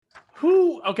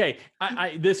Who? Okay,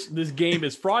 this game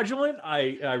is fraudulent.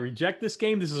 I reject this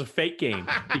game. This is a fake game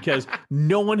because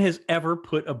no one has ever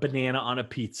put a banana on a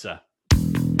pizza.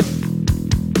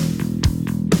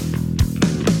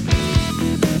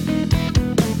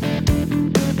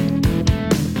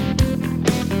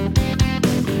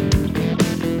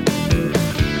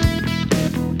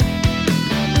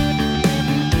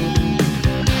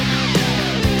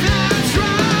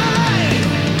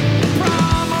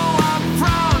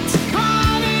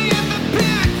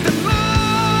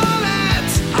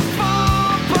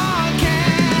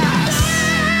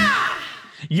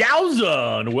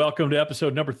 Yowza, and welcome to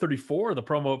episode number 34 of the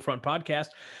Promo UpFront podcast.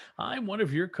 I'm one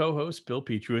of your co-hosts, Bill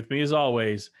Petrie. With me, as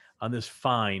always, on this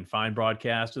fine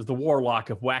broadcast is the warlock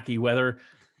of wacky weather,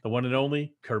 the one and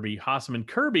only Kirby Hasseman.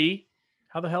 Kirby,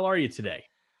 how the hell are you today?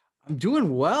 I'm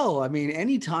doing well. I mean,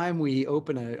 anytime we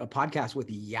open a podcast with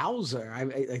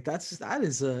Yowza,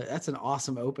 that's an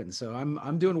awesome open. So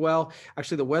I'm doing well.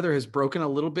 Actually, the weather has broken a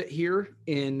little bit here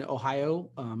in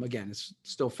Ohio. Again, it's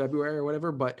still February or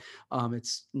whatever, but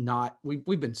it's not.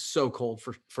 We've been so cold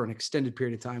for an extended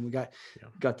period of time. We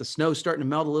got the snow starting to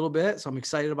melt a little bit, so I'm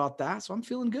excited about that. So I'm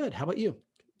feeling good. How about you?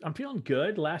 I'm feeling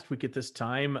good. Last week at this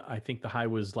time, I think the high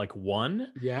was like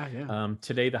 1. Yeah.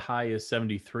 Today the high is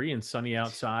 73 and sunny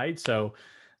outside. So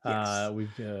Yes.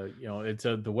 we've it's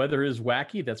the weather is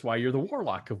wacky. That's why you're the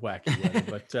warlock of wacky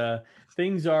weather. But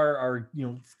things are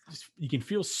you can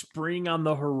feel spring on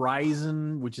the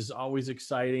horizon, which is always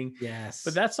exciting. Yes.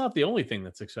 But that's not the only thing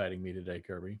that's exciting me today,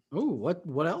 Kirby. Oh,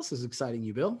 what else is exciting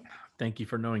you, Bill? Thank you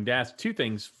for knowing to ask. 2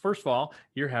 things. First of all,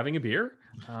 you're having a beer.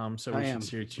 So we should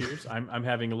say cheers. I'm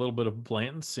having a little bit of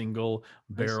Blanton single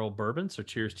barrel bourbon. So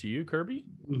cheers to you, Kirby.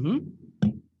 Mm-hmm.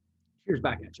 Cheers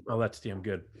back at you, bro. Oh, that's damn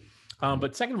good.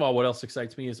 But second of all, what else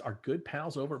excites me is our good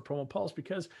pals over at Promo Pulse,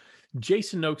 because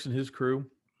Jason Noakes and his crew,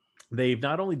 they've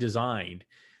not only designed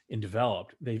and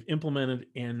developed, they've implemented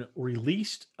and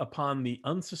released upon the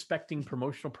unsuspecting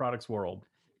promotional products world.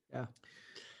 Yeah.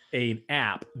 An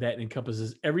app that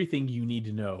encompasses everything you need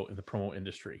to know in the promo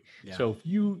industry. Yeah. So if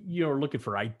you're looking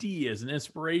for ideas and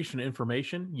inspiration and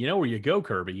information, you know where you go,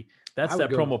 Kirby. That's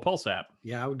that Promo Pulse app.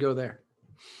 Yeah, I would go there.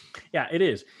 Yeah, it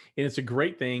is. And it's a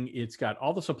great thing. It's got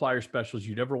all the supplier specials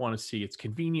you'd ever want to see. It's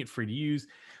convenient, free to use.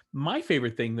 My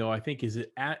favorite thing, though, I think, is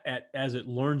as it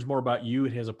learns more about you,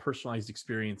 it has a personalized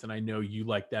experience. And I know you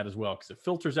like that as well, because it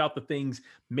filters out the things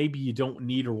maybe you don't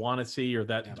need or want to see, or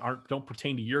that don't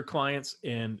pertain to your clients,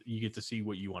 and you get to see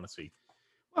what you want to see.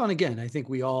 Well, and again, I think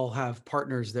we all have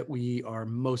partners that we are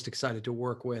most excited to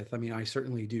work with. I mean, I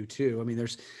certainly do too. I mean,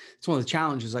 it's one of the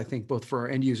challenges, I think, both for our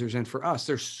end users and for us.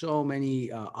 There's so many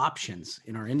options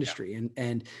in our industry,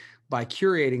 and by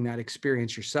curating that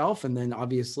experience yourself, and then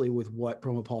obviously with what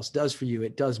Promo Pulse does for you,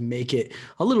 it does make it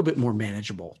a little bit more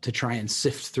manageable to try and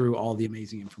sift through all the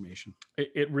amazing information.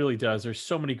 It really does. There's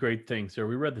so many great things there.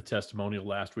 We read the testimonial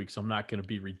last week, so I'm not going to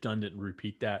be redundant and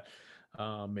repeat that.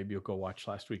 Maybe you'll go watch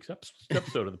last week's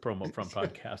episode of the Promo UpFront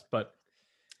podcast, but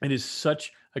it is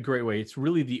such a great way. It's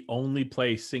really the only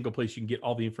single place you can get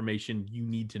all the information you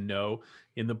need to know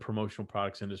in the promotional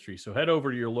products industry. So head over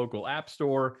to your local app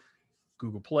store,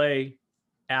 Google Play,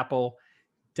 Apple,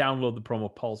 download the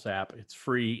Promo Pulse app. It's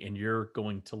free and you're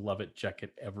going to love it. Check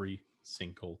it every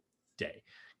single day.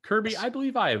 Kirby, I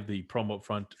believe I have the Promo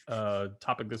UpFront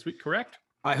topic this week, correct?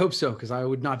 I hope so, because I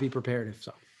would not be prepared if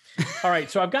so. All right,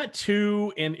 so I've got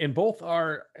 2, and both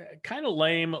are kind of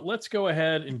lame. Let's go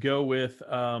ahead and go with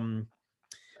the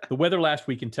weather last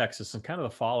week in Texas and kind of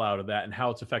the fallout of that and how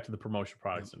it's affected the promotional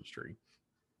products industry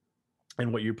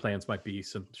and what your plans might be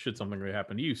should something really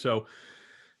happen to you. So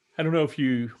I don't know if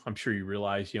I'm sure you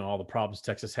realize, all the problems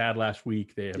Texas had last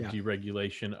week. They have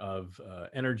deregulation of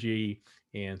energy.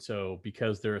 And so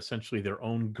because they're essentially their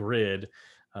own grid,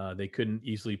 they couldn't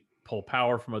easily pull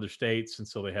power from other states. And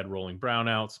so they had rolling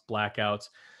brownouts, blackouts.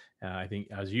 I think,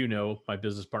 as you know, my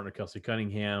business partner, Kelsey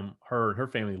Cunningham, her and her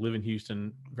family live in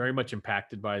Houston, very much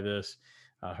impacted by this.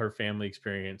 Her family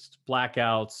experienced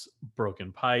blackouts,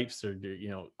 broken pipes,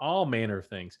 all manner of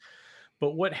things.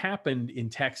 But what happened in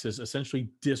Texas essentially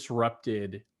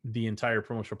disrupted the entire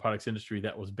promotional products industry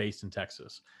that was based in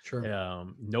Texas. Sure.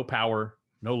 No power,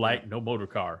 no light, no motor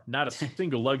car, not a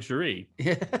single luxury.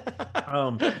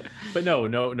 But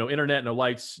no internet, no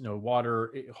lights, no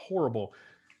water. Horrible.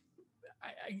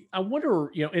 I wonder,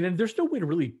 and there's no way to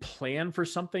really plan for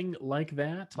something like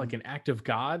that, like an act of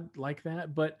God like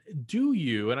that. But do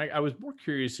you? And I was more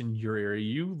curious in your area.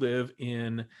 You live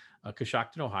in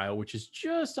Coshocton, Ohio, which is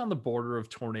just on the border of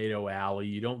Tornado Alley.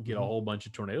 You don't get a whole bunch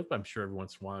of tornadoes, but I'm sure every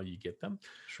once in a while you get them.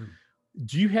 Sure.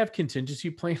 Do you have contingency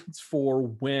plans for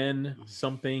when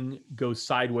something goes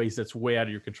sideways that's way out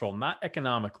of your control? Not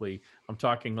economically. I'm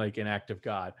talking like an act of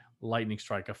God, lightning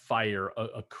strike, a fire,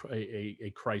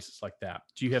 a crisis like that.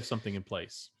 Do you have something in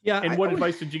place? Yeah, And I what would.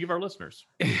 advice did you give our listeners?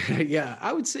 Yeah,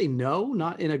 I would say no,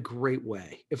 not in a great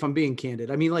way, if I'm being candid.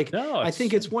 I mean, like, No, I it's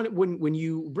think it's when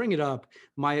you bring it up,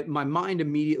 my mind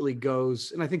immediately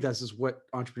goes, and I think this is what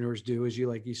entrepreneurs do, is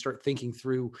you start thinking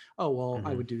through, oh, well,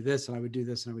 I Mhm. would do this and I would do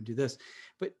this and I would do this.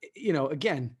 But you know,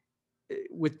 again,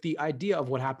 with the idea of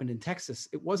what happened in Texas,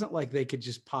 it wasn't like they could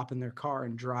just pop in their car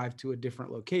and drive to a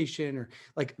different location or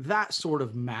like that sort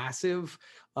of massive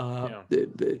Yeah.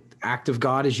 the act of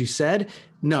God, as you said.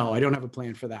 No, I don't have a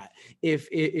plan for that. If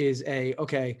it is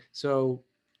okay, so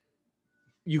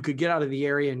you could get out of the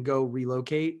area and go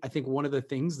relocate. I think one of the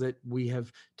things that we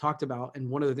have talked about, and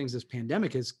one of the things this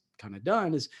pandemic has kind of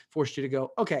done, is forced you to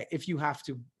go, okay, if you have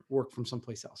to work from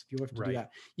someplace else, if you have to do Right.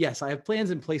 that, yes, I have plans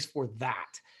in place for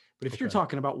that. But if you're Okay.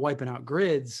 talking about wiping out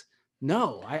grids,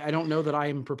 no, I don't know that I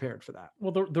am prepared for that.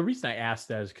 Well, the reason I asked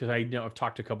that is because I know I've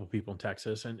talked to a couple of people in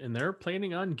Texas, and they're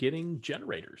planning on getting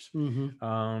generators.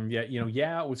 Mm-hmm.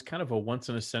 Yeah, it was kind of a once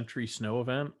in a century snow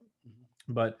event,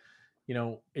 but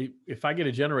if I get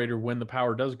a generator when the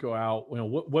power does go out,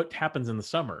 what happens in the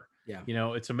summer? Yeah.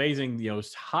 It's amazing.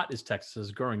 As hot as Texas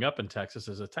is, growing up in Texas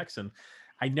as a Texan,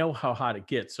 I know how hot it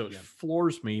gets. So it Yeah.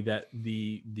 floors me that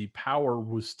the power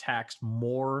was taxed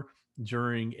more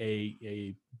during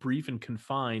a brief and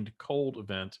confined cold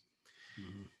event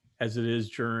Mm-hmm. as it is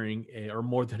during or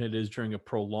more than it is during a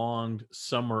prolonged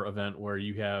summer event where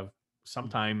you have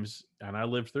sometimes, and I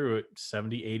lived through it,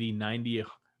 70, 80, 90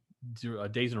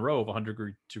 days in a row of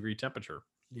 100-degree temperature.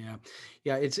 Yeah.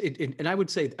 Yeah. And I would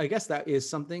say, I guess that is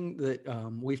something that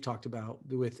we've talked about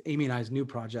with Amy and I's new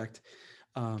project.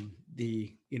 Mhm.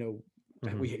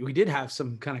 We did have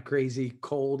some kind of crazy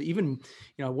cold, even,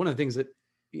 one of the things that,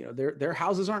 their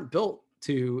houses aren't built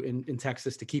in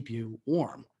Texas to keep you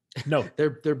warm. No,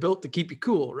 They're built to keep you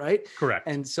cool. Right. correct.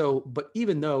 And so, but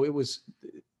even though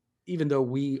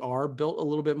we are built a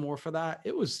little bit more for that,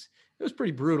 it was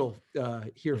pretty brutal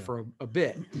here Yeah. for a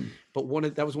bit.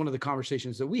 But that was one of the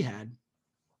conversations that we had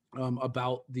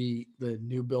about the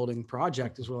new building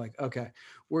project. Is we're like, okay,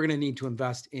 we're going to need to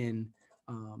invest in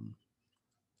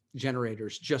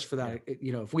generators just for that.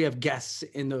 If we have guests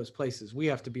in those places, we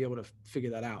have to be able to figure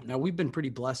that out. Now, we've been pretty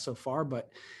blessed so far, but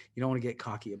you don't want to get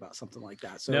cocky about something like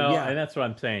that. So No, yeah. and that's what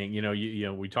I'm saying.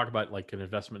 We talk about like an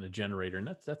investment in a generator,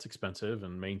 and that's expensive,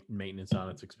 and maintenance on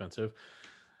it's expensive.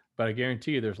 But I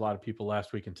guarantee you, there's a lot of people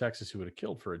last week in Texas who would have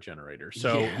killed for a generator.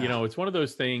 So Yeah. it's one of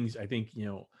those things. I think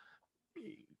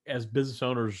as business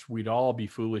owners, we'd all be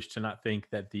foolish to not think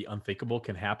that the unthinkable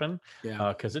can happen,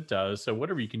 Yeah. because it does. So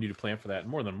whatever you can do to plan for that,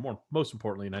 and most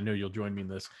importantly, and I know you'll join me in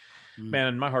this, Mm.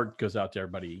 man, my heart goes out to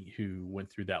everybody who went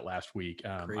through that last week.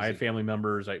 I Crazy. had family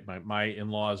members. My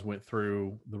in-laws went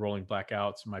through the rolling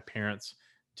blackouts. My parents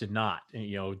did not. And,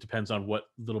 it depends on what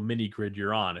little mini grid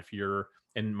you're on.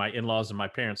 And my in-laws and my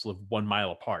parents live 1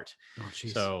 mile apart. Oh,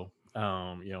 geez. So,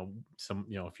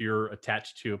 if you're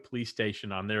attached to a police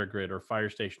station on their grid or fire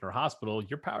station or hospital,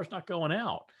 your power's not going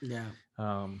out. Yeah.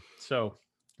 So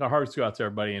our hearts go out to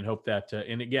everybody and hope that,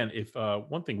 and again, if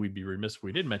one thing we'd be remiss if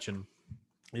we did mention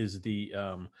is the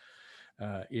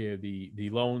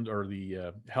loan or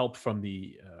the help from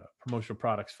the promotional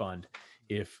products fund.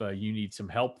 If you need some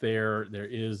help there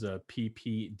is a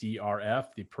PPDRF,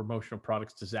 the Promotional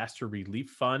Products Disaster Relief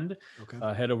Fund. Okay.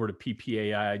 Head over to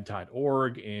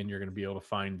ppai.org and you're going to be able to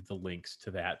find the links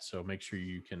to that. So make sure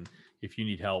you can, if you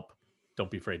need help,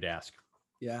 don't be afraid to ask.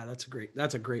 Yeah, that's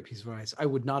a great piece of advice. I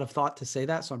would not have thought to say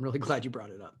that, so I'm really glad you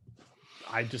brought it up.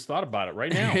 I just thought about it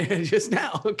right now. Just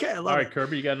now. Okay. I love All right, it.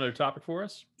 Kirby, you got another topic for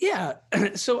us? Yeah.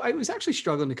 So I was actually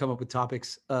struggling to come up with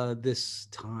topics this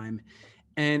time.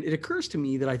 And it occurs to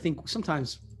me that I think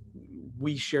sometimes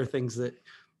we share things that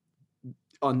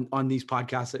on these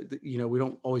podcasts that, we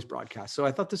don't always broadcast. So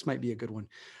I thought this might be a good one.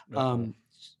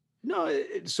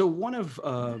 So one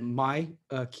of my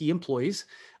key employees,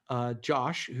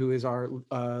 Josh, who is our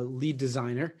lead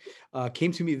designer,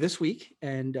 came to me this week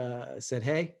and said,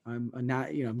 "Hey, I'm not,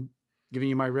 I'm giving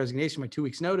you my resignation, my 2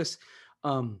 weeks notice."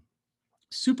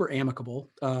 Super amicable.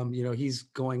 He's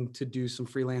going to do some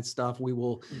freelance stuff. We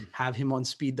will have him on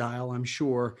speed dial, I'm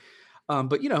sure.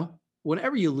 But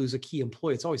whenever you lose a key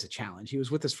employee, it's always a challenge. He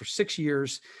was with us for 6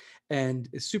 years and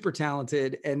is super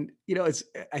talented. And,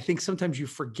 I think sometimes you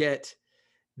forget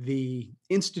the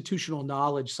institutional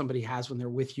knowledge somebody has when they're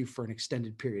with you for an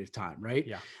extended period of time, right?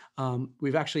 Yeah.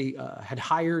 We've actually had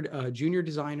hired a junior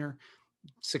designer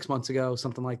 6 months ago,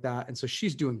 something like that. And so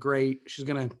she's doing great.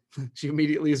 She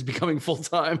immediately is becoming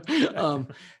full-time.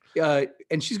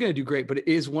 And she's going to do great, but it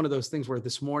is one of those things where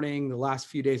this morning, the last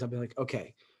few days, I'll be like,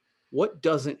 okay, what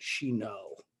doesn't she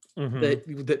know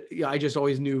that I just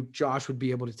always knew Josh would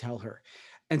be able to tell her?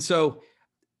 And so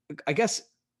I guess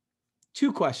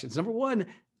 2 questions. Number one,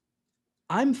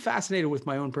 I'm fascinated with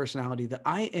my own personality that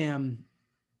I'm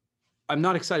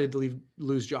not excited to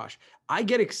lose Josh. I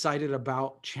get excited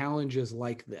about challenges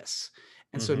like this.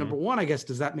 And so number one, I guess,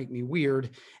 does that make me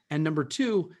weird? And number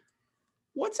two,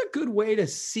 what's a good way to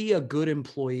see a good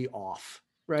employee off?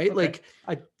 Right. Okay.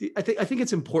 Like I think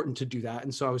it's important to do that.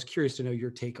 And so I was curious to know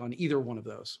your take on either one of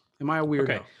those. Am I a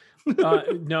weirdo?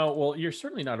 Okay. No, well, you're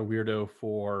certainly not a weirdo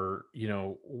for,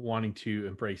 wanting to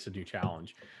embrace a new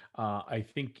challenge. I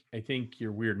think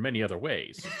you're weird in many other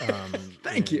ways.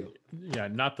 Thank you. Yeah,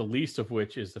 not the least of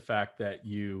which is the fact that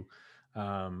you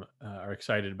are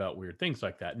excited about weird things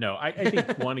like that. No, I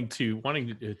think wanting to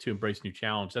embrace new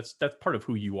challenge, that's part of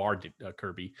who you are,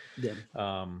 Kirby. Yeah.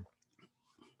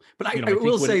 But I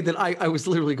will say that I was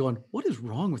literally going, what is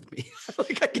wrong with me?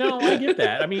 No, I get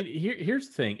that. I mean, here's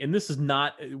the thing, and this is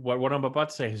not what I'm about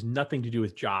to say has nothing to do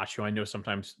with Josh, who I know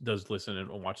sometimes does listen and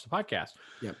watch the podcast.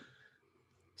 Yep.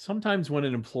 Sometimes when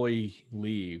an employee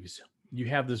leaves, you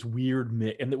have this weird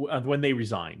mix, and when they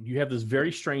resign, you have this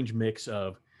very strange mix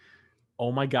of,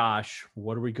 oh my gosh,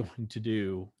 what are we going to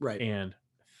do? Right. And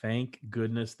thank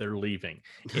goodness they're leaving.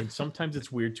 And sometimes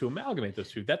it's weird to amalgamate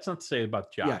those two. That's not to say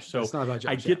about Josh. Yeah, so it's not about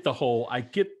Josh, I get the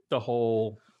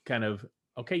whole kind of,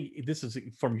 okay, this is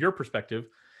from your perspective,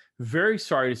 very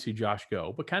sorry to see Josh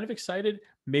go, but kind of excited.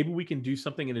 Maybe we can do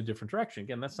something in a different direction.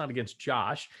 Again, that's not against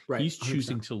Josh. Right. He's 100%.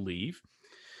 choosing to leave.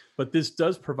 But this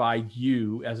does provide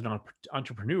you as an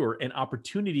entrepreneur an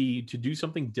opportunity to do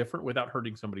something different without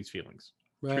hurting somebody's feelings.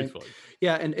 Right. Truthfully.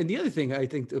 Yeah. And the other thing I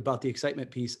think about the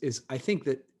excitement piece is I think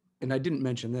that, and I didn't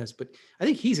mention this, but I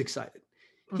think he's excited.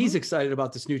 He's excited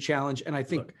about this new challenge. And I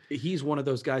think he's one of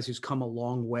those guys who's come a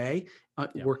long way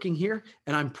working here.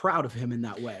 And I'm proud of him in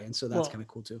that way. And so that's kind of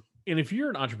cool too. And if you're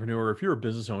an entrepreneur, if you're a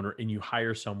business owner and you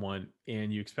hire someone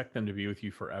and you expect them to be with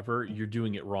you forever, you're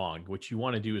doing it wrong. What you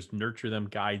want to do is nurture them,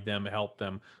 guide them, help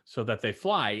them so that they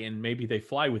fly. And maybe they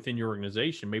fly within your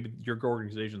organization. Maybe your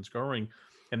organization's growing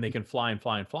and they can fly and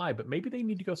fly and fly, but maybe they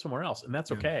need to go somewhere else. And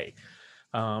that's okay.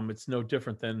 It's no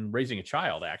different than raising a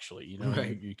child, actually.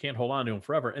 You can't hold on to them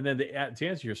forever. And then to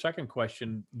answer your second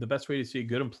question, the best way to see a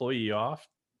good employee off,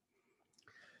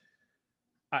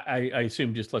 I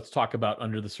assume just let's talk about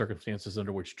under the circumstances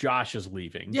under which Josh is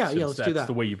leaving. Yeah, let's do that. That's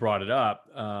the way you brought it up.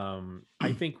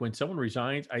 I think when someone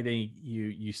resigns, I think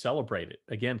you celebrate it.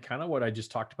 Again, kind of what I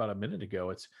just talked about a minute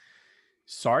ago. It's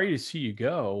sorry to see you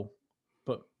go,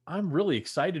 but I'm really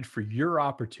excited for your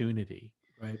opportunity.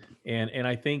 Right. And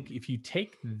I think if you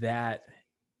take that,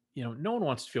 no one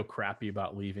wants to feel crappy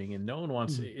about leaving, and no one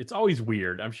wants, it's always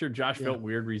weird. I'm sure Josh felt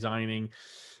weird resigning.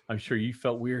 I'm sure you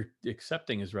felt weird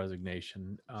accepting his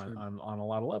resignation on a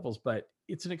lot of levels, but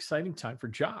it's an exciting time for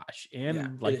Josh.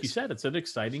 And like you said, it's an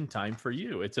exciting time for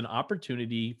you. It's an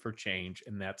opportunity for change,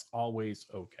 and that's always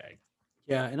okay.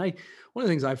 Yeah. And one of the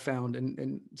things I've found,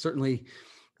 and certainly,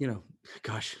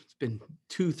 gosh, it's been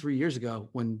 2-3 years ago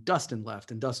when Dustin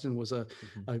left, and Dustin was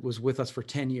was with us for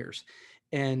 10 years.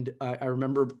 And I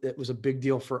remember it was a big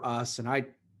deal for us. And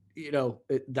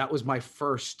that was my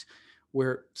first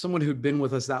where someone who'd been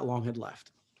with us that long had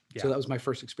left. Yeah. So that was my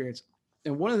first experience.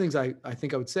 And one of the things I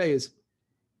think I would say is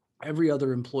every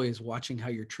other employee is watching how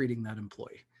you're treating that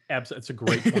employee. Absolutely. That's a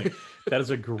great point. That is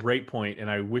a great point. And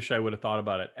I wish I would have thought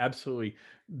about it. Absolutely.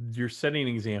 You're setting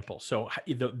an example. So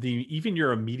even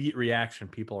your immediate reaction,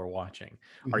 people are watching.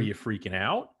 Are you freaking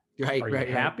out? Right, are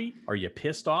you happy? Are you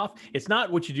pissed off? It's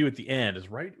not what you do at the end, is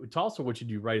right. It's also what you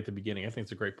do right at the beginning. I think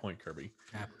it's a great point, Kirby.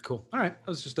 Yeah, cool. All right. That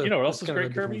was just what else is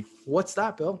great, Kirby? What's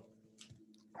that, Bill?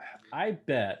 I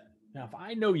bet. Now, if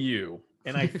I know you,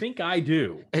 and I think I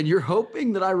do. And you're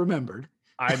hoping that I remembered.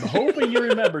 I'm hoping you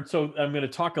remembered. So I'm going to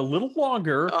talk a little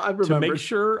longer to make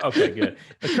sure. Okay, good.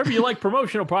 Kirby, you like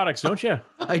promotional products, don't you?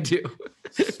 I do.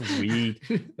 Sweet.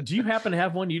 Do you happen to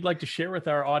have one you'd like to share with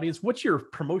our audience? What's your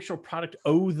promotional product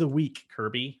of the week,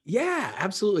 Kirby? Yeah,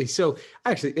 absolutely. So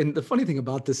actually, and the funny thing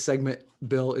about this segment,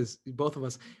 Bill, is both of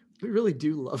us, we really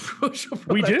do love promotional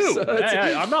products. We do. So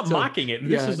I'm not mocking it.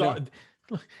 This is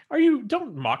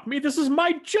don't mock me. This is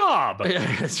my job.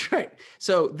 Yeah, that's right.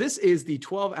 So this is the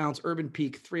 12-ounce Urban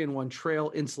Peak 3-in-1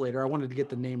 trail insulator. I wanted to get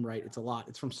the name right. It's a lot.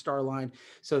 It's from Starline.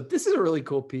 So this is a really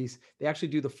cool piece. They actually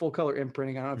do the full color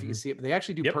imprinting. I don't know if you can see it, but they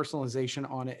actually do personalization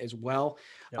on it as well.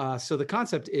 So the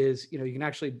concept is, you can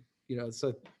actually,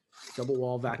 so double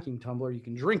wall vacuum tumbler. You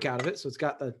can drink out of it. So it's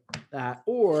got that,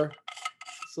 or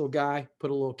this little guy,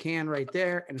 put a little can right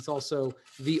there. And it's also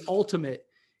the ultimate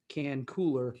can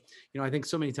cooler. I think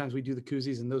so many times we do the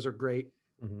koozies and those are great,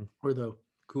 or the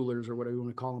coolers or whatever you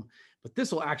want to call them. But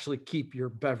this will actually keep your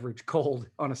beverage cold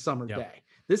on a summer day.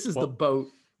 This is the boat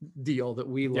deal that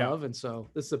we love. And so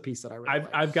this is a piece that I really like.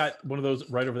 I've got one of those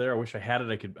right over there. I wish I had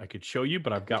it. I could show you,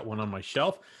 but I've got one on my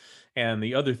shelf. And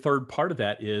the other third part of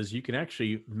that is you can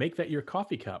actually make that your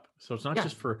coffee cup. So it's not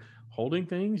just for holding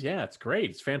things. Yeah, it's great.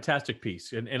 It's a fantastic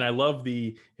piece. And I love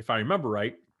if I remember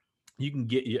right, you can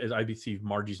get, as I see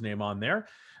Margie's name on there,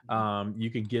 you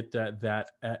can get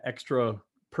that extra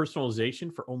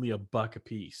personalization for only $1 a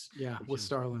piece. Yeah, with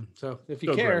Starlin. So if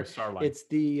you care, it's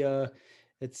the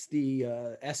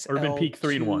SL Urban Peak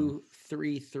 3-in-1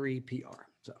 33PR.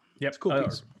 So it's a cool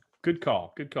piece. Good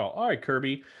call. All right,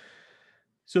 Kirby.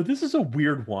 So this is a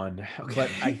weird one, but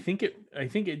I think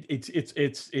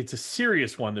it's a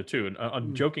serious one though too.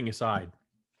 And joking aside,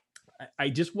 I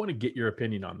just want to get your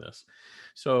opinion on this.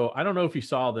 So I don't know if you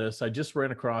saw this. I just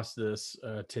ran across this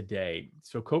today.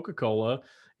 So Coca-Cola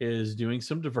is doing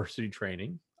some diversity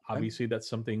training. Obviously, that's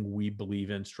something we believe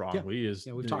in strongly.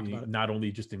 We've talked about it. Not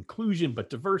only just inclusion but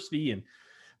diversity, and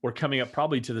we're coming up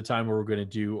probably to the time where we're going to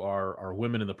do our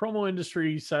women in the promo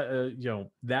industry,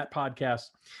 that podcast.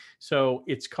 So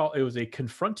it was a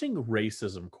confronting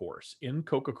racism course in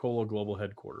Coca-Cola global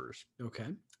headquarters. Okay.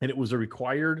 And it was a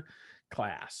required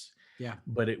class. Yeah.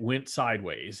 But it went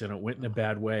sideways and it went in a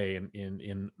bad way.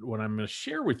 And what I'm going to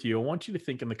share with you, I want you to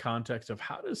think in the context of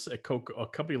how does a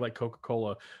company like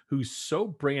Coca-Cola, who's so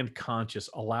brand conscious,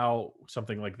 allow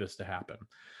something like this to happen?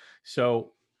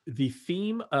 So the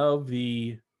theme of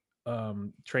the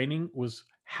training was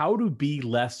how to be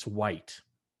less white.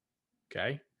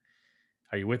 Okay.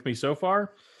 Are you with me so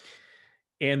far?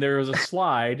 And there is a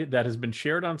slide that has been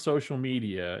shared on social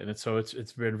media, and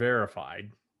it's been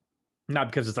verified. Not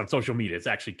because it's on social media. It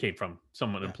actually came from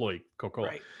someone employed Coca-Cola.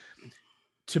 Right.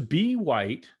 To be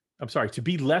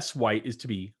less white is to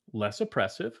be less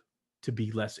oppressive, to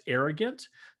be less arrogant,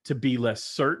 to be less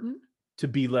certain, to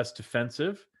be less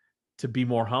defensive, to be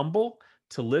more humble,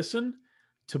 to listen,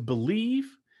 to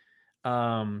believe,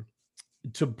 to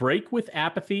break with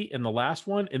apathy. And the last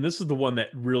one, and this is the one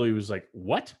that really was like,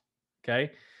 what?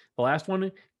 Okay. The last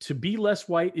one, to be less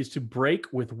white is to break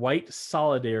with white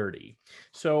solidarity.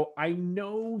 So I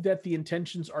know that the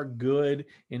intentions are good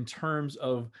in terms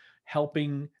of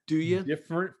helping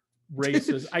different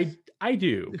races. I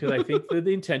do, because I think that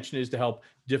the intention is to help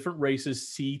different races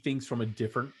see things from a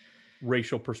different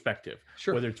racial perspective.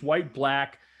 Sure. Whether it's white,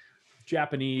 black,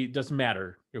 Japanese, doesn't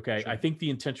matter. Okay. Sure. I think the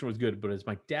intention was good, but as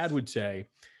my dad would say,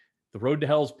 the road to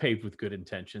hell is paved with good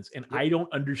intentions. And I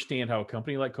don't understand how a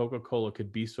company like Coca-Cola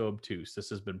could be so obtuse. This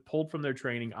has been pulled from their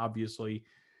training, obviously.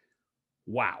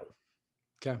 Wow.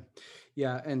 Okay.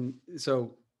 Yeah. And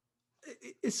so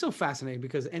it's so fascinating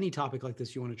because any topic like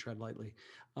this, you want to tread lightly.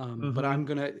 But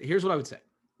here's what I would say.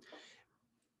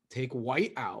 Take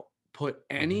white out, put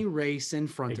any race in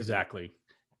front of it. Exactly.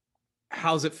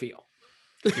 How's it feel?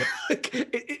 Yep.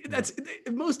 That's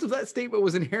most of that statement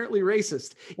was inherently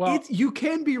racist. Well, you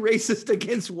can be racist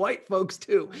against white folks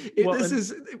too.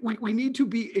 We need to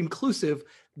be inclusive.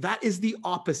 That is the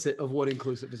opposite of what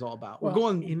inclusive is all about. We're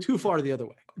going too far the other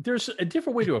way. There's a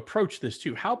different way to approach this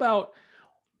too. How about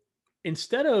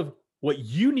instead of what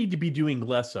you need to be doing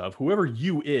less of, whoever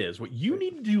you is, what you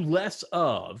need to do less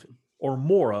of or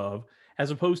more of, as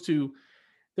opposed to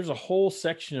there's a whole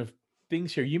section of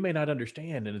things here you may not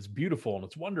understand, and it's beautiful and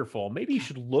it's wonderful. Maybe you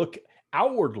should look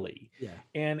outwardly. Yeah.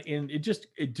 And it just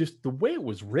the way it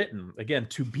was written, again,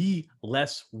 to be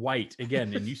less white,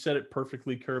 again, and you said it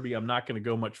perfectly, Kirby. I'm not going to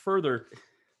go much further.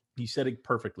 You said it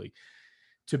perfectly.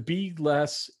 To be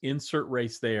less insert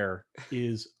race there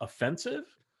is offensive,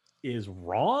 is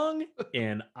wrong,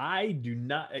 and I do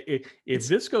not. If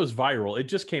this goes viral, it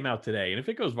just came out today, and if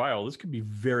it goes viral, this could be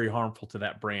very harmful to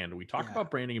that brand. We talk about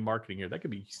branding and marketing here. That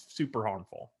could be super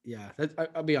harmful. Yeah,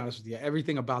 I'll be honest with you.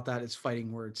 Everything about that is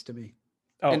fighting words to me.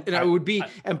 And I would be,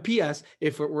 and P.S.,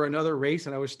 if it were another race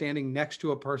and I was standing next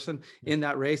to a person in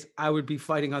that race, I would be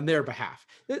fighting on their behalf.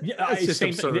 It's just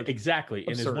absurd. Exactly.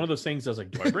 Absurd. And it's one of those things I was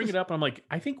like, do I bring it up? And I'm like,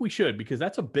 I think we should, because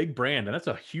that's a big brand and that's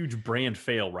a huge brand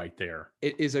fail right there.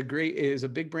 It is a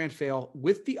big brand fail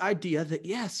with the idea that,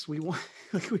 yes, we want,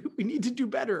 we need to do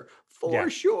better for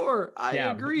sure. I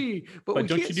agree. But we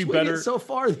can't swing it so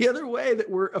far the other way that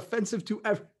we're offensive to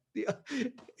everyone.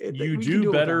 You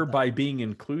do better by being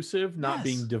inclusive, not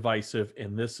being divisive,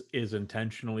 and this is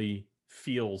intentionally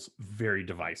feels very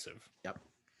divisive. Yep.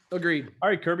 Agreed. All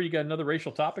right, Kirby, you got another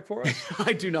racial topic for us?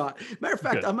 I do not. Matter of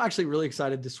fact, Good. I'm actually really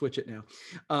excited to switch it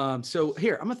now. So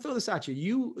here, I'm gonna throw this at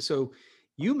you.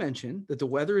 You mentioned that the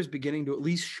weather is beginning to at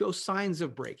least show signs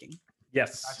of breaking.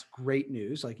 Yes, That's great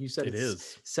news. Like you said, it it's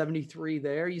is. 73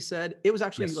 there. You said it was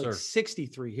actually Yes, like sir.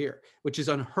 63 here, which is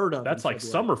unheard of in That's like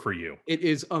February. summer for you. It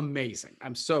is amazing.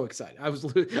 I'm so excited.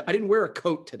 I didn't wear a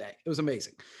coat today. It was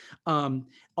amazing.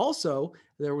 Also,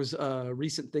 there was a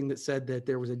recent thing that said that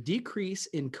there was a decrease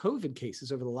in COVID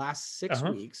cases over the last 6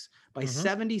 Uh-huh. weeks by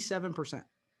Mm-hmm. 77%.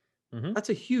 Mm-hmm. That's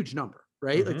a huge number,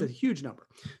 right? Like Mm-hmm. a huge number.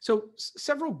 So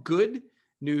several good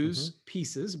news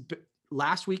pieces.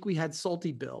 Last week we had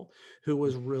Salty Bill, who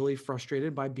was really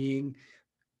frustrated by being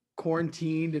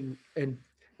quarantined and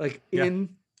like in,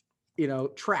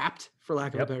 trapped, for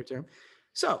lack of a better term.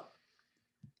 So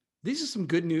these are some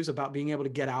good news about being able to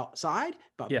get outside,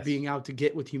 about being out to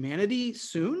get with humanity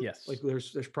soon. Yes. Like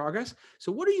there's progress.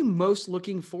 So what are you most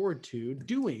looking forward to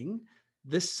doing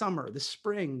this summer, this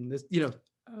spring,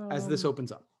 as this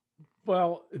opens up?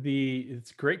 Well,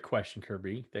 it's a great question,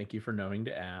 Kirby. Thank you for knowing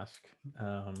to ask.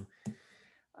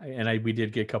 We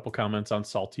did get a couple comments on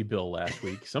Salty Bill last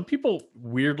week. Some people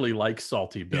weirdly like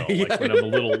Salty Bill, like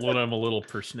when I'm a little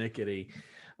persnickety.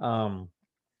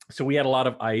 So we had a lot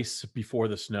of ice before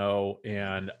the snow,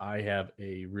 and I have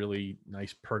a really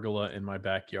nice pergola in my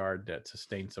backyard that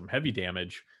sustained some heavy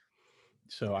damage.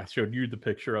 So I showed you the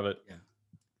picture of it. Yeah.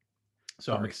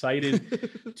 So I'm excited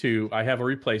I have a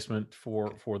replacement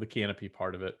for the canopy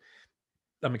part of it.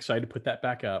 I'm excited to put that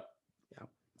back up,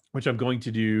 which I'm going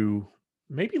to do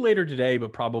maybe later today,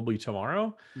 but probably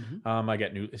tomorrow. I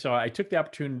got so I took the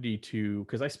opportunity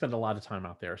because I spend a lot of time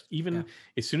out there. Even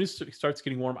as soon as it starts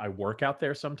getting warm, I work out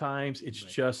there sometimes. It's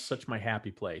just such my happy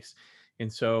place.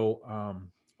 And so I'm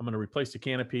going to replace the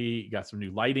canopy, got some new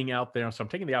lighting out there. So I'm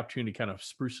taking the opportunity to kind of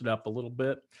spruce it up a little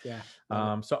bit. Yeah.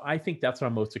 So I think that's what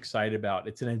I'm most excited about.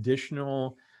 It's an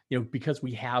additional, because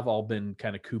we have all been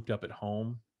kind of cooped up at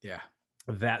home. Yeah.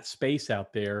 That space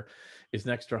out there is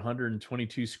an extra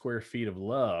 122 square feet of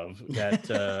love that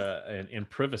and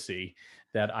privacy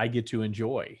that I get to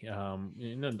enjoy.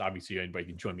 And obviously anybody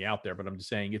can join me out there, but I'm just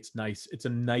saying it's nice. It's a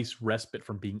nice respite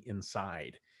from being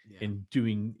inside and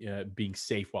being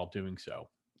safe while doing so.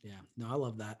 Yeah, no, I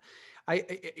love that.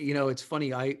 It's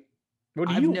funny. What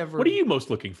are you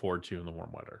most looking forward to in the warm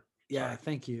weather? Yeah, Sorry.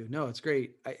 thank you. No, it's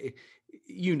great.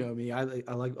 You know me. I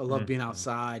love being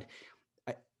outside.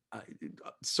 I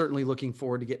certainly looking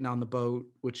forward to getting on the boat,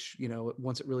 which,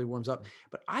 once it really warms up.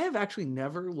 But I have actually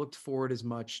never looked forward as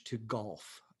much to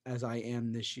golf as I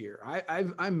am this year.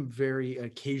 I'm very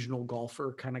occasional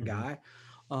golfer kind of guy.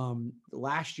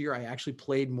 Last year, I actually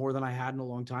played more than I had in a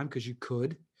long time because you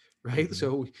could, right?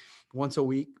 So once a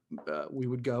week, we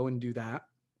would go and do that.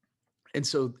 And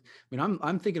so, I mean,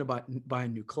 I'm thinking about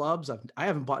buying new clubs. I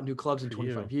haven't bought new clubs in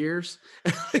 25 years.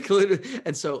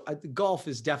 And so golf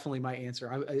is definitely my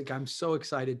answer. I'm so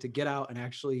excited to get out and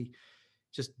actually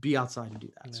just be outside and do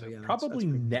that. So probably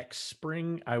next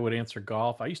spring, I would answer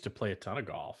golf. I used to play a ton of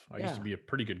golf. I used to be a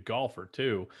pretty good golfer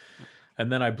too.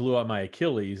 And then I blew out my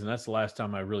Achilles, and that's the last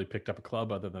time I really picked up a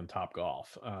club other than Top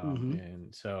Golf.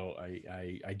 And so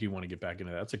I do want to get back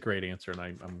into that. That's a great answer, and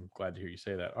I'm glad to hear you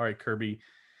say that. All right, Kirby.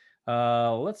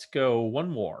 Let's go one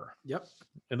more. Yep.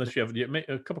 Unless you have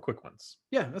a couple quick ones.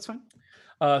 Yeah, that's fine.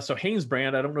 So Hanes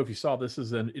brand, I don't know if you saw this,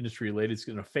 is an industry related. It's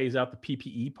going to phase out the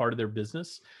PPE part of their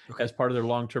business as part of their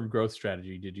long-term growth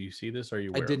strategy. Did you see this? Are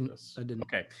you aware of this? I didn't.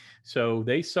 Okay. So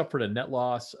they suffered a net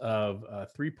loss of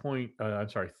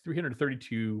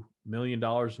 $332 million in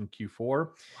Q4,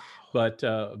 but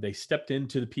they stepped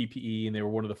into the PPE and they were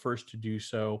one of the first to do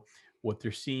so. What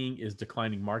they're seeing is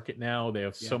declining market now. They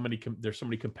have there's so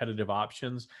many competitive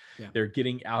options. They're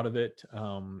getting out of it.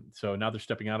 So now they're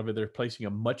stepping out of it. They're placing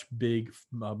a much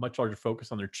larger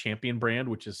focus on their champion brand,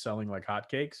 which is selling like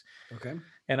hotcakes. Okay.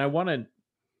 And I want to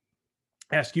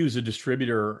ask you as a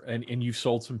distributor, and you've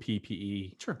sold some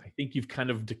PPE. Sure. I think you've kind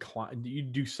of declined. You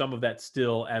do some of that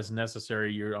still as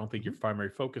necessary. I don't think your primary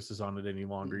focus is on it any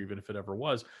longer, even if it ever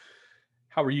was.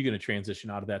 How are you going to transition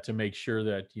out of that to make sure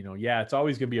that, it's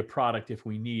always going to be a product if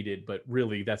we need it, but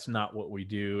really that's not what we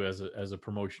do as a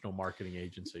promotional marketing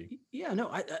agency? Yeah, no,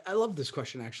 I love this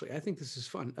question. Actually, I think this is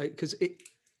fun because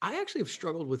I actually have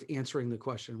struggled with answering the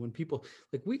question when people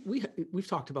like we've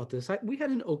talked about this. We had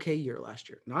an okay year last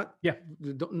year,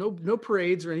 no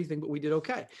parades or anything, but we did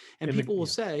okay. And people will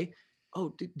say,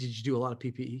 "Oh, did you do a lot of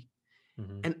PPE?"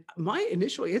 And my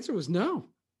initial answer was no.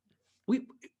 The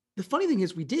funny thing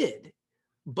is we did.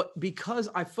 But because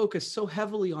I focus so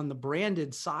heavily on the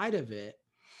branded side of it,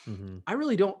 I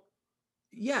really don't.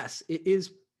 Yes, it is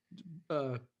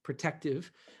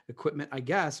protective equipment, I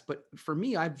guess. But for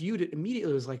me, I viewed it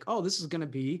immediately as like, oh, this is going to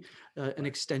be an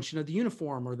extension of the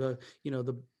uniform or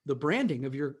the branding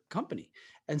of your company.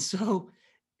 And so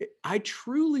I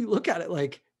truly look at it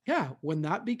like, yeah, when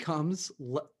that becomes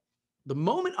the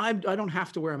moment I don't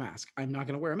have to wear a mask, I'm not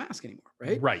going to wear a mask anymore.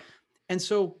 Right. Right. And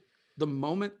so the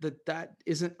moment that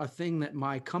isn't a thing that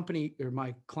my company or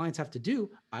my clients have to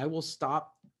do, I will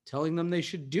stop telling them they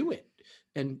should do it.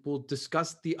 And we'll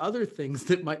discuss the other things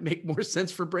that might make more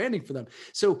sense for branding for them.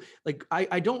 So like,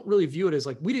 I don't really view it as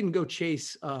like, we didn't go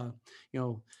chase,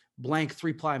 blank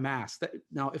 3-ply mask. That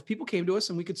now, if people came to us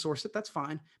and we could source it, that's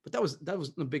fine. But that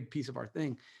was a big piece of our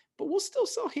thing. But we'll still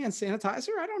sell hand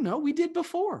sanitizer. I don't know. We did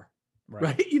before,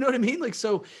 right? You know what I mean? Like,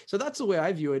 so that's the way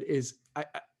I view it is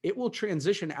it will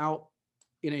transition out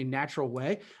in a natural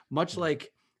way, much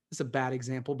like, it's a bad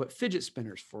example, but fidget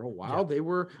spinners for a while, they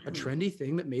were a trendy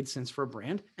thing that made sense for a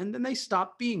brand. And then they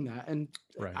stopped being that. And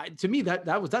to me,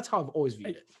 that's how I've always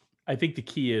viewed it. I think the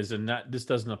key is, and this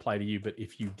doesn't apply to you, but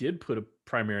if you did put a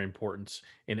primary importance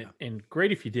in it, and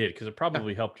great if you did, because it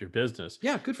probably helped your business.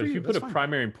 Yeah, good for you. If you put That's a fine.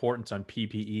 primary importance on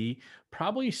PPE, it's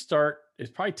probably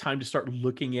time to start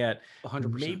looking at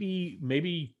 100%.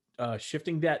 maybe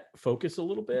shifting that focus a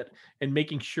little bit and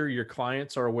making sure your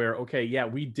clients are aware, okay, yeah,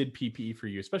 we did PPE for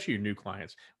you, especially your new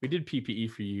clients. We did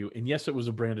PPE for you. And yes, it was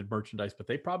a branded merchandise, but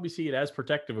they probably see it as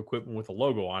protective equipment with a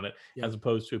logo on it, as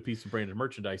opposed to a piece of branded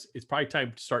merchandise. It's probably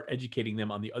time to start educating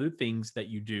them on the other things that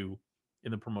you do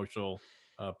in the promotional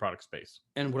product space.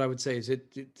 And what I would say is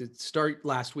it start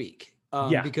last week.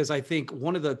 Because I think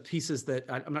one of the pieces that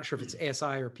I'm not sure if it's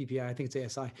ASI or PPI, I think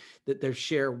it's ASI, that they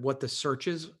share what the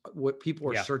searches, what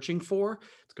people are searching for.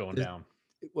 It's going down.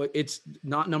 It's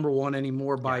not number one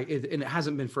anymore and it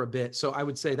hasn't been for a bit. So I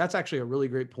would say that's actually a really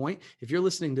great point. If you're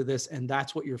listening to this and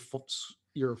that's what your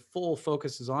full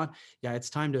focus is on, it's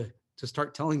time to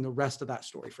start telling the rest of that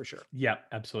story for sure. Yeah,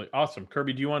 absolutely. Awesome.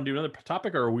 Kirby, do you want to do another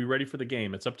topic or are we ready for the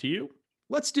game? It's up to you.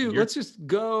 Let's just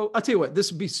go. I'll tell you what,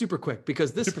 this would be super quick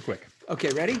because super quick. Okay,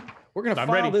 ready? We're going to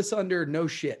file this under no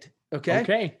shit.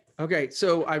 Okay.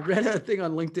 So I read a thing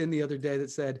on LinkedIn the other day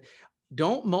that said,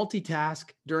 don't multitask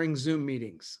during Zoom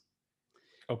meetings.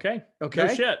 Okay. No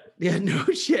shit. Yeah, no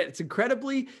shit. It's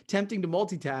incredibly tempting to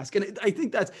multitask. And I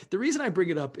think that's the reason I bring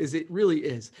it up is it really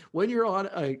is when you're on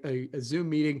a Zoom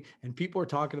meeting and people are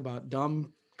talking about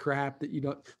dumb crap that you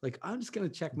don't like. I'm just going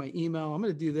to check my email. I'm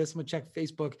going to do this. I'm going to check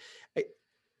Facebook.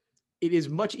 It is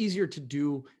much easier to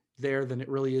do there than it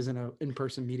really is in an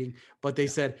in-person meeting. But they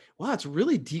said, wow, it's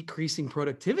really decreasing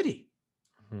productivity.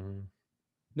 Mm-hmm.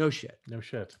 No shit.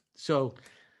 So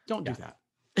don't do that.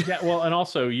 Yeah. Well, and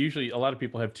also usually a lot of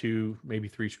people have 2, maybe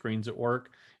 3 screens at work.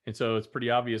 And so it's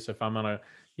pretty obvious if I'm on a,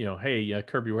 hey,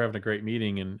 Kirby, we're having a great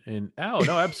meeting and oh,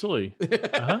 no, absolutely.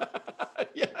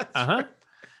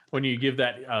 When you give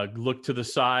that look to the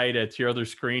side at your other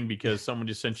screen because someone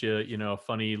just sent you, a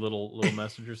funny little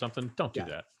message or something, don't do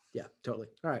that. Yeah, totally.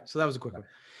 All right. So that was a quick one.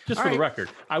 Just for the record,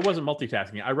 I wasn't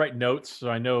multitasking. I write notes, so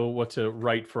I know what to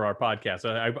write for our podcast.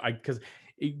 Because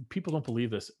people don't believe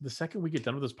this. The second we get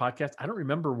done with this podcast, I don't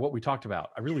remember what we talked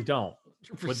about. I really don't.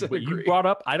 What you brought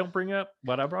up, I don't bring up.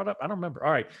 What I brought up, I don't remember.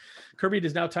 All right. Kirby, it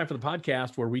is now time for the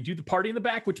podcast where we do the party in the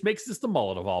back, which makes this the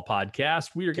mullet of all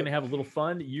podcasts. We are going to have a little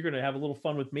fun. You're going to have a little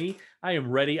fun with me. I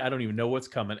am ready. I don't even know what's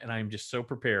coming, and I am just so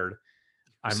prepared.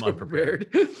 I'm unprepared.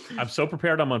 I'm so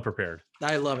prepared. I'm unprepared.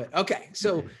 I love it. Okay.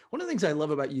 So one of the things I love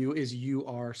about you is you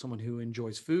are someone who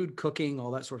enjoys food, cooking,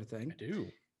 all that sort of thing. I do.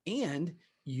 And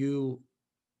you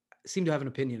seem to have an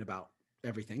opinion about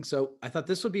everything. So I thought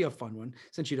this would be a fun one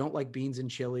since you don't like beans and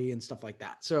chili and stuff like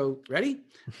that. So ready?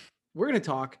 We're going to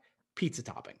talk pizza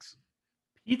toppings.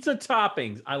 Pizza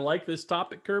toppings. I like this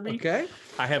topic, Kirby. Okay.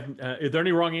 I have, are there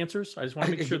any wrong answers? I just want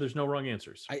to make sure there's no wrong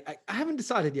answers. I haven't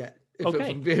decided yet. If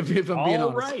I'm being honest.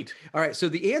 All right. All right. So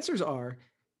the answers are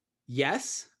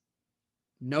yes,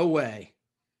 no way,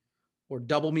 or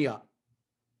double me up.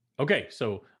 Okay.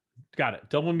 So got it.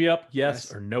 Double me up.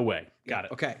 Yes or no way. Got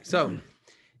it. Okay. So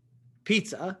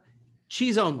pizza,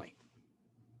 cheese only.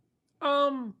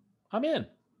 I'm in.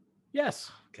 Yes.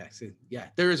 Okay. So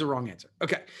there is a wrong answer.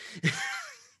 Okay.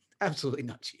 Absolutely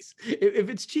not cheese. If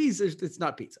it's cheese, it's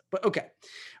not pizza. But okay.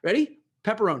 Ready?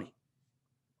 Pepperoni.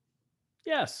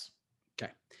 Yes.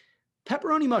 Okay.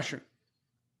 Pepperoni mushroom.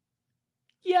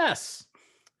 Yes.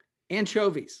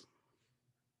 Anchovies.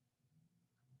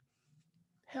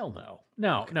 Hell no.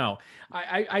 No.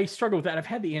 I struggle with that. I've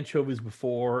had the anchovies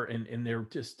before and they're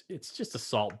it's just a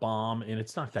salt bomb and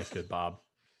it's not that good, Bob.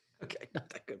 Okay, not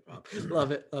that good, Bob.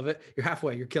 Love it. You're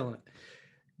halfway. You're killing it.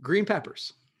 Green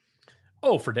peppers.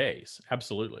 Oh, for days.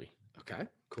 Absolutely. Okay,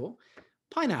 cool.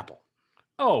 Pineapple.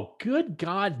 Oh, good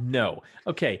God, no.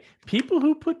 Okay, people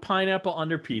who put pineapple on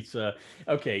their pizza.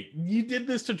 Okay, you did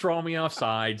this to draw me off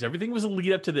sides. Everything was a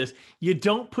lead up to this. You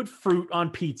don't put fruit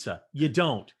on pizza. You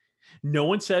don't. No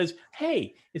one says,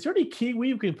 hey, is there any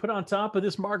kiwi we can put on top of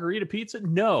this margarita pizza?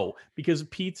 No, because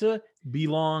pizza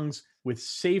belongs with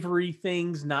savory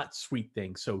things, not sweet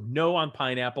things. So no on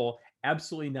pineapple.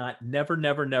 Absolutely not. Never,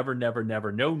 never, never, never,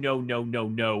 never. No, no, no, no,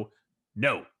 no,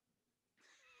 no.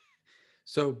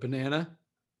 So banana.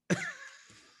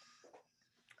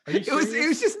 Are you It was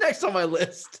serious? just next on my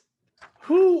list.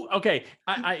 Who? Okay,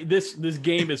 this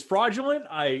game is fraudulent.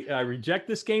 I reject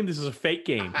this game. This is a fake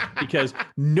game because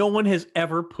no one has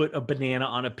ever put a banana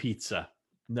on a pizza.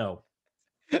 No.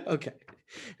 Okay.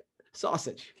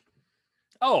 Sausage.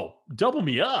 Oh, double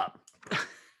me up. All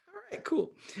right,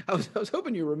 cool. I was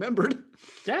hoping you remembered.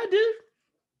 Yeah, dude.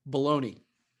 Bologna.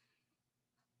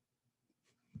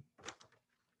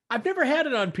 I've never had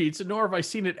it on pizza, nor have I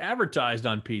seen it advertised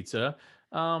on pizza.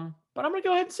 But I'm gonna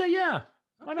go ahead and say yeah.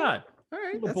 Why not? All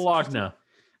right. A little Bologna. A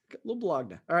little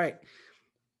Bologna. All right.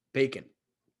 Bacon.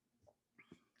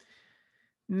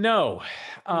 No,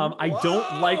 I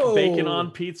don't like bacon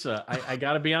on pizza. I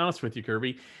got to be honest with you,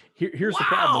 Kirby. Here's the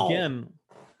problem.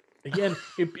 Again,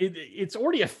 it's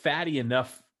already a fatty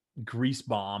enough grease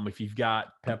bomb if you've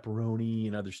got pepperoni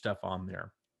and other stuff on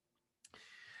there.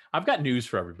 I've got news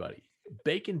for everybody.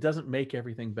 Bacon doesn't make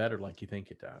everything better like you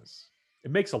think it does.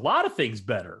 It makes a lot of things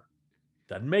better.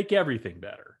 Doesn't make everything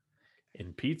better.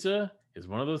 And pizza is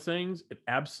one of those things. It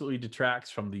absolutely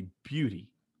detracts from the beauty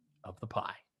of the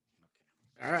pie.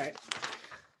 All right.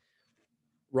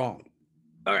 Wrong.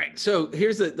 All right. So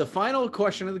here's the final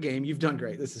question of the game. You've done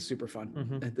great. This is super fun.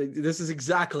 Mm-hmm. This is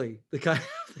exactly the kind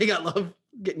of thing I love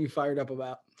getting you fired up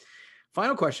about.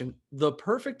 Final question. The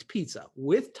perfect pizza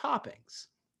with toppings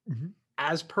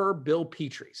as per Bill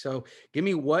Petrie. So give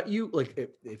me what you like.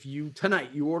 If you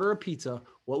tonight you order a pizza,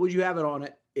 what would you have it on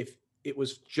it if it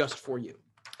was just for you?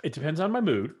 It depends on my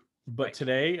mood. But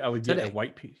today I would get a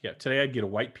white pizza. Yeah, today I'd get a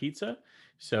white pizza.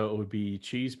 So it would be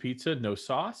cheese pizza, no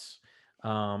sauce.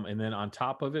 And then on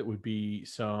top of it would be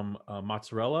some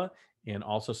mozzarella and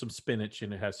also some spinach.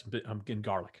 And it has some and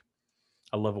garlic.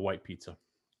 I love a white pizza.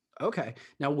 Okay.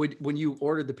 Now, when you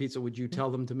ordered the pizza, would you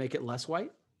tell them to make it less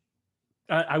white?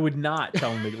 I would not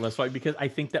tell them to make it less white because I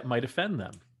think that might offend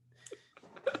them.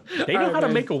 They know how to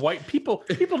make a white people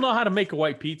know how to make a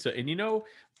white pizza. And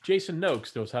Jason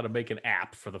Noakes knows how to make an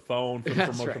app for the phone, for the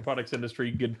promotional products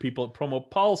industry. Good people at Promo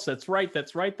Pulse. That's right.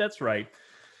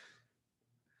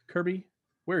 Kirby,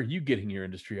 where are you getting your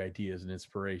industry ideas and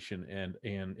inspiration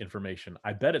and information?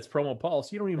 I bet it's Promo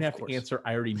Pulse. You don't even have to answer.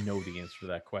 I already know the answer to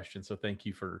that question. So thank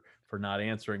you for not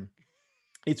answering.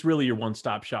 It's really your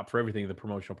one-stop shop for everything in the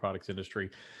promotional products industry.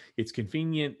 It's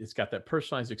convenient. It's got that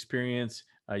personalized experience.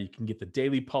 You can get the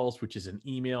Daily Pulse, which is an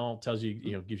email, tells you,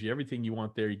 gives you everything you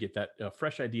want there. You get that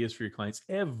fresh ideas for your clients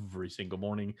every single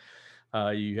morning.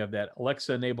 You have that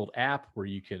Alexa-enabled app where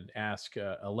you can ask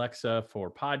Alexa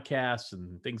for podcasts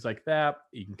and things like that.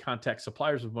 You can contact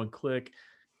suppliers with one click.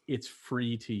 It's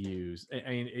free to use. I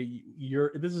mean,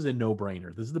 this is a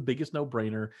no-brainer. This is the biggest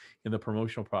no-brainer in the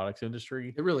promotional products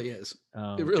industry. It really is.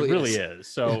 It really is.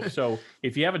 So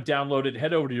if you haven't downloaded,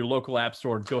 head over to your local app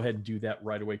store and go ahead and do that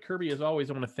right away. Kirby, as always,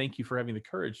 I want to thank you for having the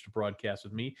courage to broadcast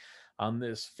with me on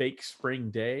this fake spring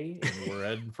day. And we're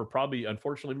heading for probably,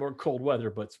 unfortunately, more cold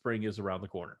weather, but spring is around the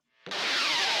corner.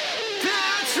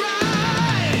 That's right.